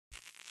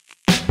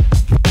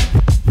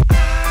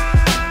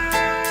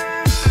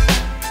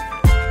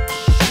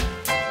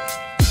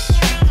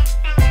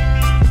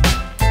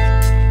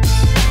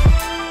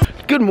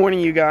morning,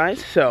 you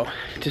guys. So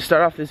to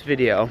start off this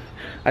video,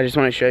 I just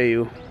want to show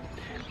you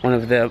one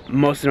of the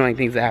most annoying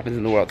things that happens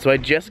in the world. So I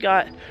just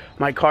got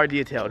my car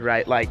detailed,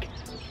 right? Like,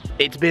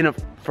 it's been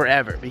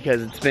forever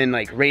because it's been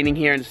like raining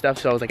here and stuff,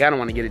 so I was like, I don't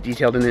want to get it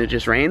detailed and then it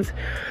just rains.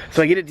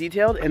 So I get it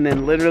detailed, and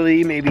then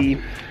literally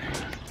maybe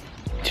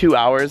 2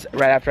 hours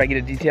right after I get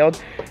it detailed,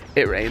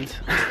 it rains.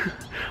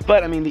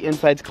 But I mean, the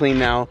inside's clean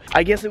now.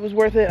 I guess it was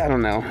worth it. I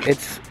don't know.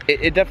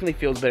 It definitely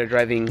feels better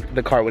driving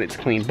the car when it's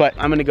clean. But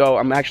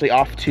I'm actually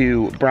off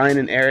to Brian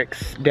and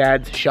Eric's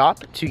dad's shop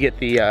to get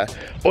the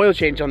oil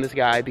change on this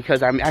guy,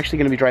 because I'm actually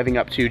gonna be driving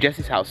up to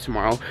Jessie's house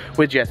tomorrow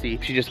with Jessie.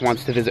 She just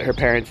wants to visit her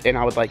parents, and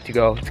I would like to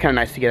go. It's kind of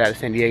nice to get out of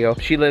San Diego.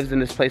 She lives in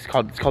this place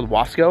called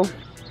Wasco.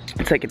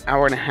 It's like an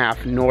hour and a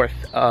half north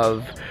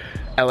of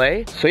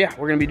LA. So yeah,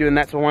 we're gonna be doing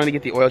that. So I wanted to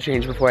get the oil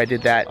change before I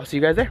did that. I'll see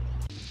you guys there.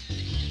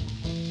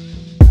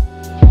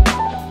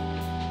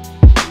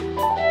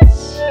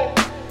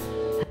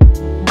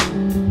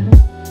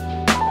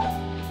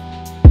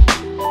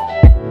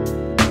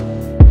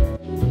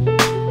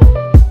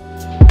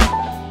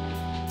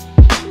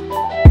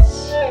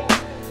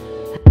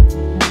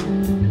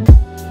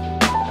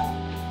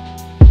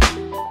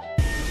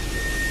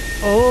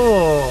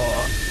 Oh,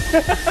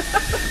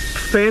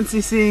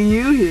 fancy seeing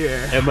you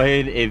here. Am I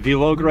in a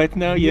vlog right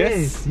now?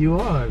 Yes, you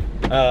are.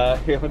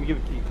 Here, let me give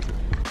it to you.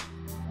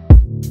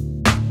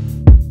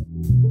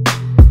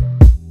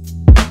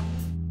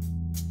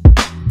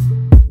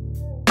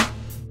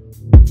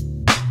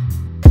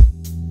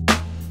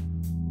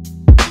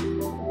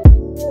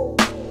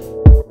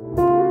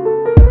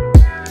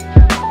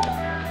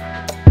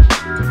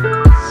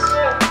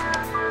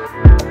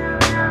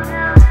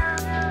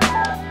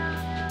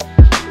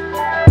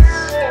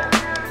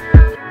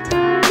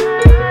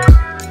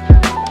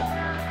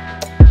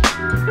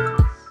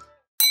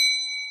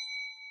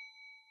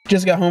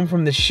 Just got home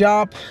from the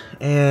shop,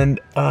 and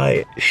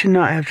I should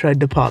not have tried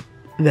to pop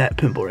that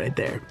pimple right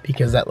there,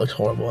 because that looks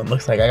horrible and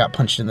looks like I got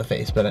punched in the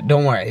face. But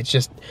don't worry, it's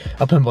just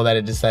a pimple that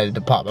I decided to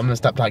pop. I'm gonna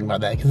stop talking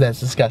about that because that's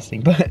disgusting.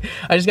 But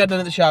I just got done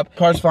at the shop.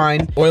 Car's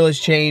fine. Oil is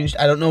changed.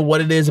 I don't know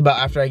what it is about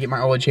after I get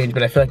my oil changed,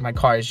 but I feel like my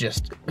car is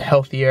just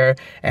healthier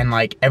and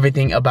like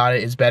everything about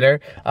it is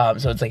better.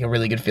 So it's like a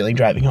really good feeling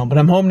driving home. But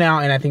I'm home now,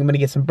 and I think I'm gonna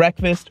get some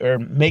breakfast or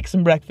make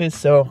some breakfast.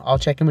 So I'll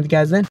check in with you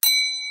guys then.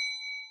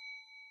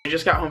 I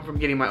just got home from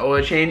getting my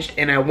oil changed,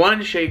 and I wanted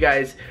to show you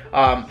guys,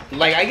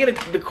 like, I get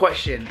the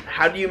question,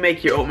 how do you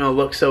make your oatmeal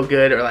look so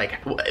good? Or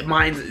like,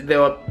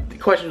 the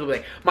questions will be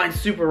like, mine's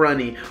super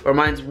runny, or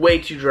mine's way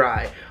too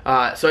dry.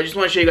 So I just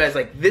want to show you guys,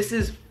 like, this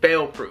is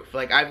fail proof.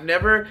 Like, I've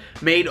never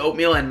made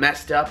oatmeal and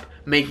messed up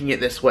making it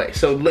this way.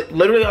 So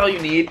literally all you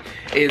need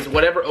is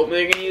whatever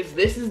oatmeal you're gonna use.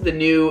 This is the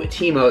new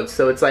Team Oats,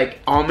 so it's like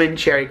almond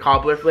cherry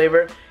cobbler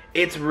flavor.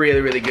 It's really,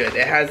 really good.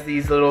 It has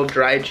these little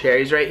dried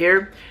cherries right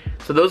here.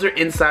 So those are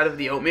inside of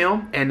the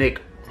oatmeal, and you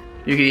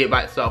can eat it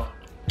by itself,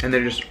 and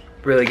they're just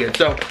really good.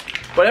 So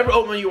whatever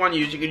oatmeal you want to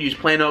use, you can use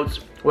plain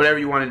oats, whatever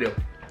you want to do.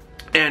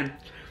 And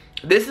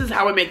this is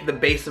how I make the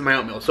base of my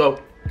oatmeal.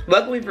 So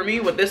luckily for me,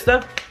 with this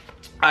stuff,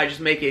 I just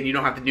make it and you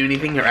don't have to do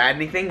anything or add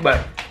anything.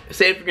 But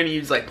say if you're gonna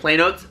use like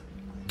plain oats,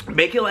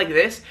 make it like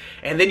this,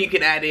 and then you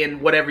can add in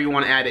whatever you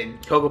want to add in.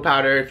 Cocoa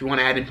powder, if you want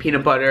to add in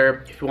peanut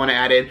butter, if you want to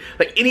add in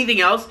like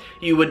anything else,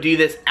 you would do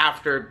this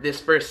after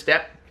this first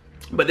step.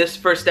 But this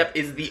first step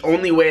is the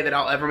only way that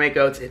I'll ever make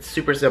oats. It's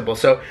super simple.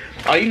 So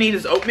all you need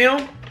is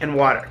oatmeal and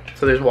water.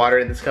 So there's water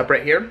in this cup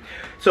right here.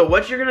 So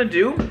what you're gonna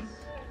do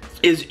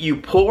is you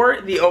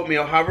pour the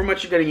oatmeal, however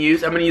much you're gonna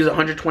use. I'm gonna use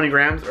 120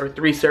 grams or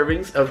 3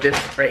 servings of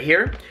this right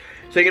here.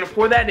 So you're gonna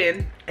pour that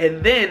in,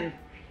 and then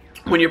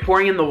when you're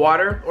pouring in the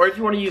water, or if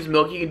you want to use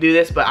milk, you can do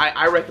this, but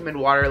I recommend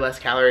water, less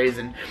calories,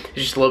 and it's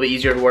just a little bit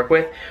easier to work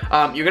with.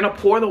 You're gonna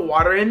pour the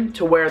water in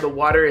to where the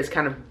water is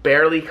kind of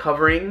barely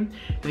covering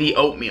the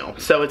oatmeal.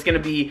 So it's gonna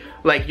be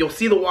like, you'll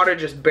see the water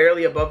just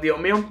barely above the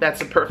oatmeal. That's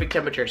the perfect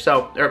temperature, it's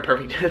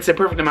a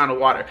perfect amount of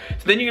water.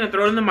 So then you're gonna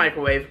throw it in the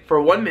microwave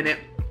for 1 minute,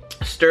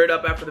 stir it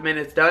up after the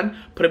minute's done,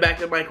 put it back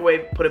in the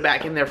microwave, put it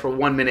back in there for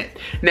 1 minute.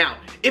 Now,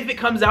 if it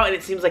comes out and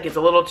it seems like it's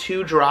a little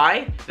too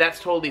dry,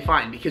 that's totally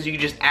fine, because you can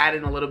just add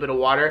in a little bit of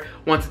water.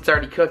 Once it's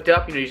already cooked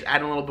up, you just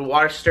add in a little bit of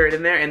water, stir it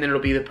in there, and then it'll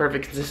be the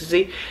perfect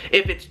consistency.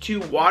 If it's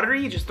too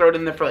watery, just throw it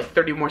in there for like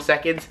 30 more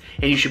seconds,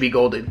 and you should be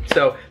golden.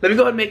 So let me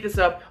go ahead and make this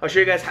up. I'll show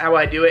you guys how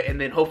I do it, and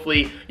then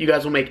hopefully you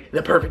guys will make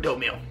the perfect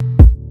oatmeal.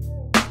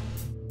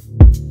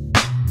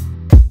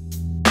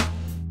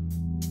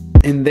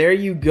 And there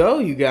you go,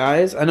 you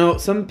guys. I know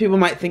some people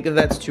might think that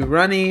that's too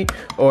runny,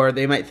 or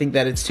they might think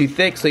that it's too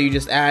thick, so you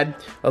just add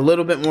a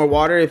little bit more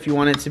water if you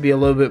want it to be a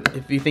little bit,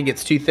 if you think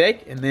it's too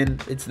thick, and then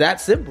it's that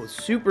simple. It's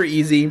super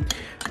easy.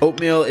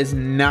 Oatmeal is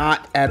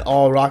not at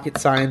all rocket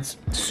science.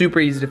 Super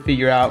easy to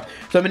figure out.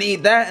 So I'm gonna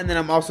eat that, and then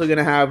I'm also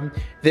gonna have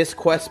this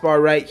Quest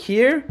bar right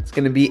here. It's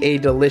gonna be a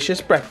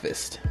delicious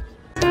breakfast.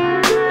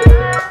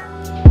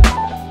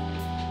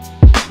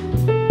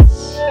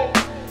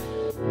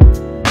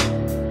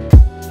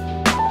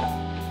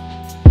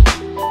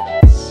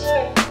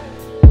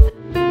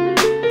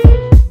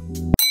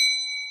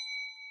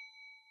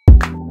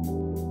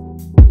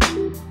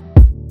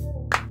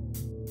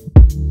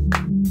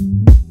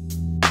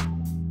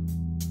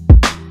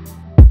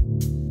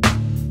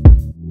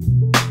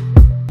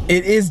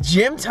 It is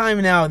gym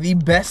time now, the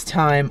best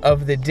time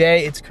of the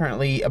day. It's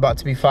currently about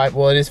to be 5,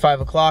 well, it is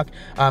 5 o'clock.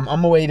 I'm on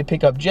my way to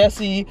pick up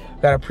Jessie,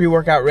 got a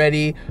pre-workout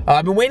ready.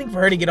 I've been waiting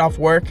for her to get off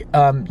work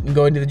and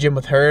go into the gym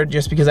with her,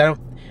 just because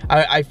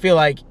I feel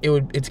like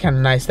it's kind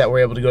of nice that we're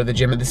able to go to the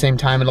gym at the same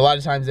time. And a lot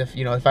of times if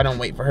I don't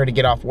wait for her to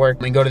get off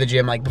work and go to the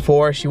gym like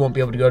before, she won't be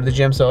able to go to the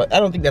gym. So I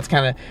don't think it's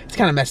kind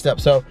of messed up.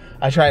 So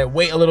I try to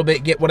wait a little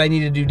bit, get what I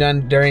need to do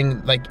done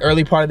during like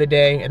early part of the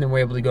day, and then we're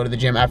able to go to the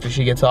gym after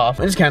she gets off.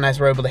 And it's kind of nice,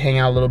 we're able to hang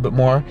out a little bit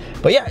more.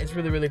 But yeah, it's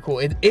really, really cool.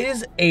 It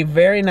is a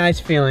very nice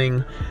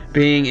feeling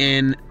being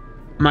in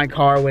my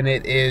car when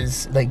it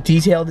is like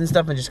detailed and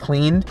stuff and just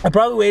cleaned. I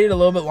probably waited a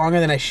little bit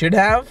longer than I should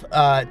have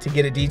to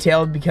get it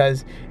detailed,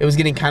 because it was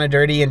getting kind of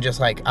dirty, and just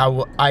like I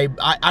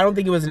don't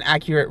think it was an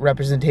accurate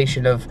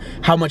representation of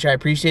how much I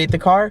appreciate the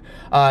car.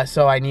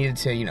 So I needed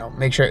to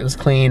make sure it was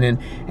clean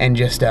and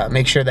just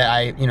make sure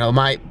that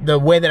the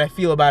way that I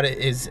feel about it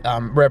is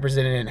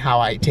represented in how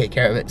I take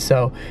care of it.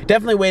 So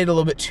definitely waited a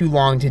little bit too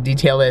long to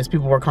detail it, as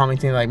people were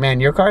commenting like, man,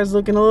 your car is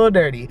looking a little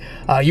dirty.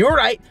 You were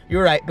right.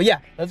 But yeah,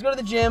 let's go to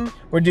the gym.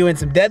 We're doing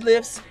some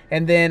deadlifts,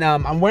 and then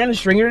I'm wearing a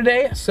stringer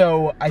today,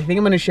 so I think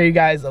I'm going to show you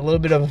guys a little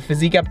bit of a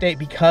physique update,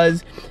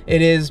 because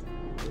it is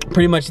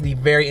pretty much the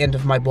very end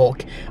of my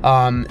bulk.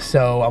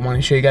 So I want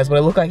to show you guys what I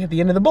look like at the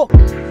end of the bulk.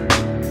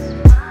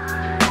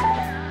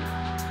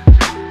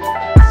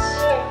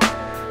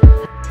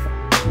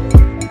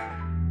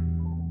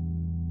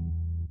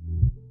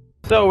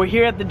 So we're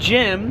here at the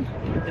gym,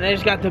 and I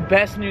just got the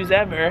best news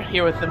ever,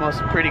 here with the most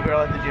pretty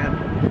girl at the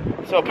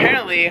gym. So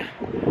apparently,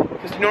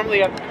 because normally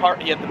you have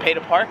to pay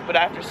to park, but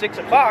after 6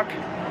 o'clock, you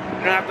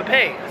don't have to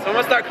pay. So I'm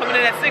gonna start coming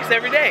in at 6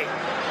 every day.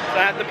 So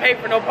I have to pay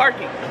for no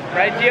parking.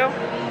 Right, Gio?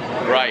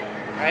 Right.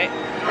 Right?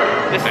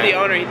 This is the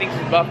owner, he thinks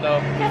he's buff though.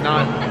 He's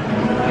not.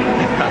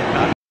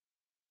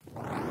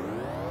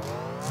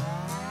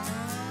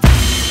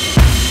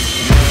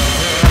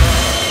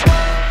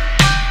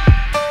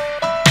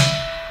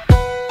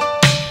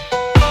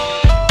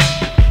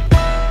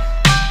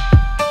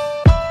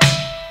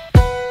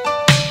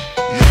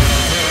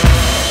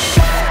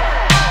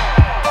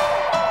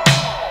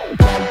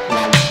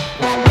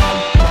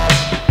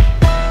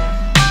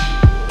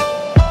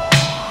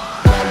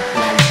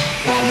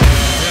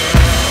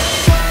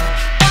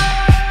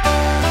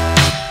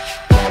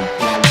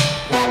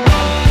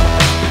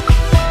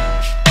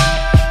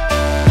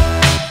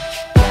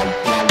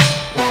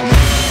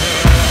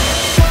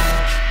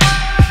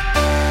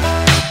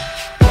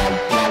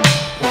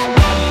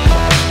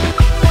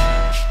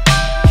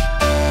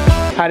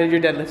 How did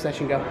your deadlift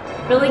session go?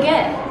 Really good.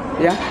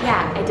 Yeah?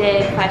 Yeah, I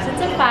did 5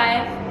 sets of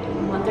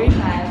 5, 135,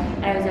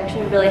 and I was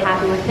actually really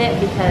happy with it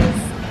because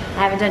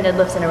I haven't done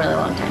deadlifts in a really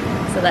long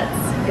time, so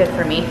that's good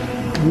for me.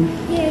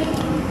 Yay.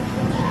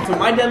 So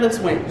my deadlifts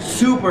went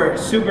super,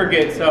 super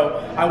good. So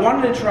I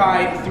wanted to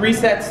try 5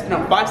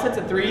 sets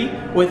of 3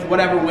 with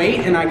whatever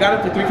weight, and I got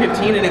up to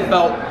 315, and it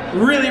felt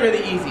really,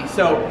 really easy.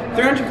 So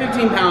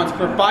 315 pounds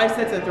for 5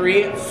 sets of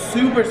 3,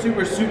 super,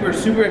 super, super,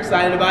 super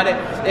excited about it.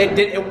 It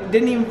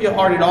didn't even feel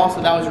hard at all,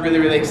 so that was really,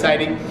 really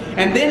exciting.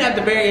 And then at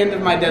the very end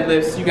of my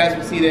deadlifts, you guys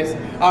will see this,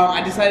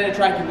 I decided to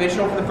try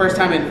conventional for the first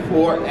time in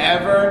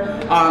forever.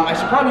 I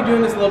should probably be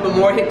doing this a little bit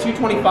more. Hit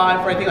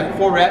 225 for I think like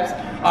 4 reps.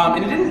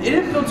 And it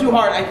didn't feel too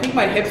hard. I think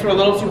my hips were a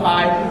little too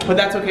high, but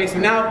that's okay. So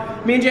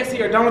now, me and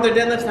Jessie are done with our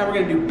deadlifts. Now we're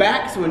gonna do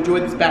back, so enjoy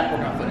this back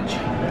workout footage.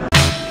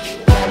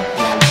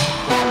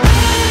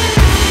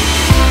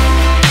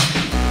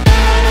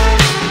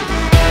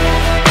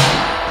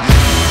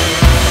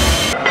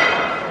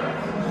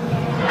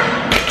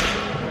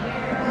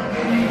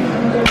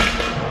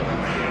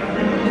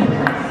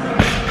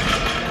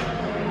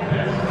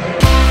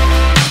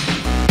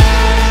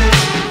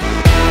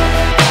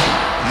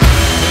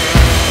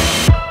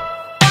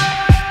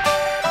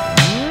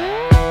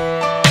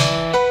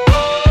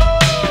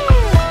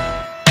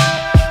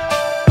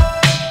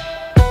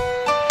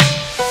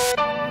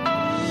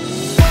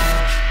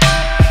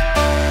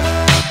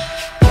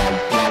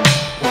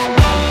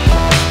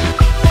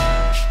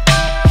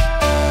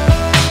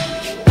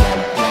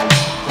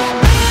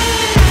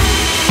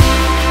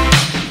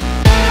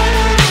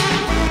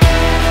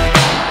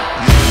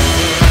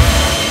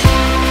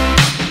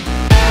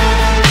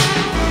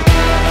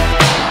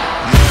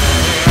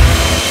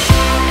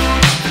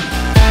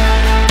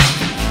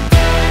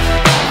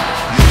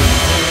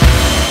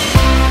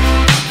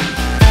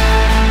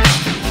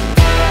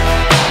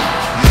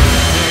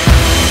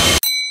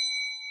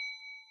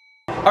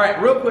 All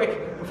right, real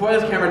quick, before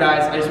this camera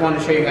dies, I just wanted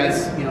to show you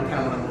guys, kind of what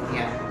I'm looking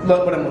at.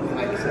 Look what I'm looking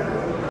like. So.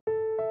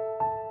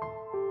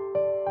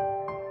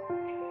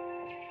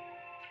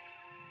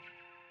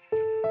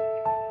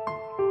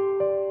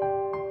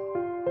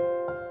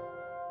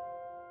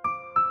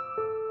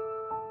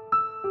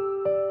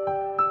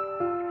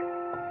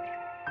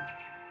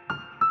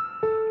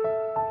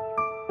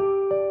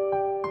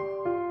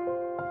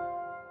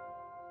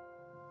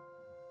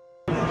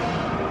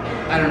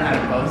 I don't know how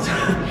to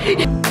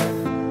pose.